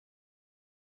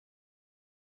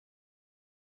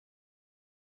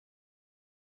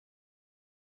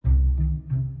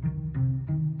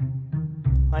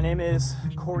My name is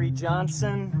Corey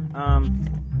Johnson.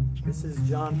 This is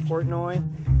John Portnoy.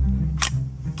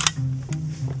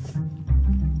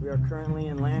 We are currently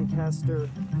in Lancaster,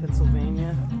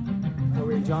 Pennsylvania.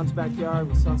 We're in John's backyard.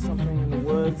 We saw something in the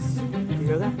woods. Did you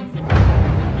hear that?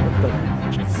 What the?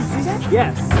 Did you see that?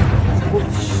 Yes. Holy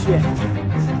shit.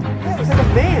 That was like a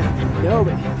man. No,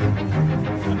 but...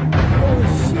 Holy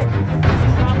shit.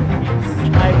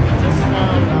 I just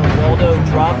found Waldo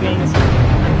droppings.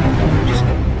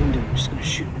 I'm just gonna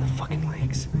shoot him in the fucking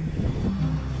legs.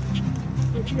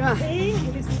 Yeah.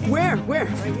 Where? Where?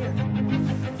 Right here.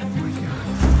 Oh my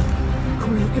god.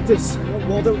 Corey, look at this.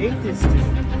 Waldo ate this, dude.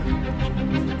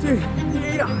 Dude, he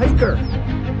ate a hiker.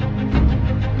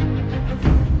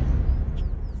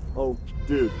 Oh,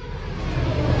 dude.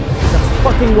 That's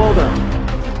fucking Waldo.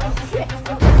 Oh, shit.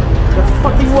 That's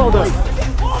fucking Waldo.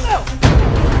 Waldo!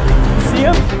 You see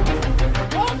him?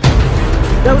 Waldo!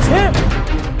 That was him!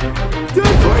 Dude,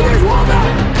 Corey, there's Waldo!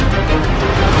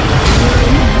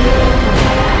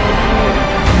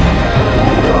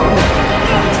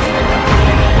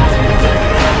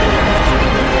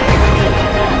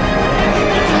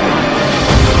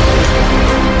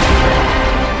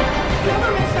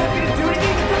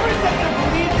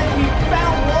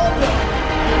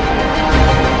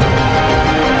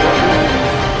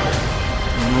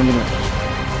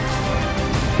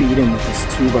 Beat him with this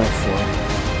 2x4.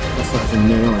 That's like a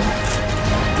nail in.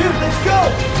 Dude, let's go!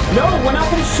 No, we're not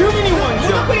gonna shoot anyone,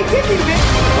 John! Look what he did to me, bitch!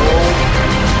 Oh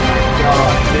my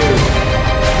god, dude.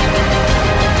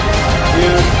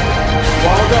 Dude,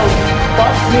 Waldo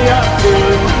fucked me up,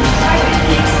 dude.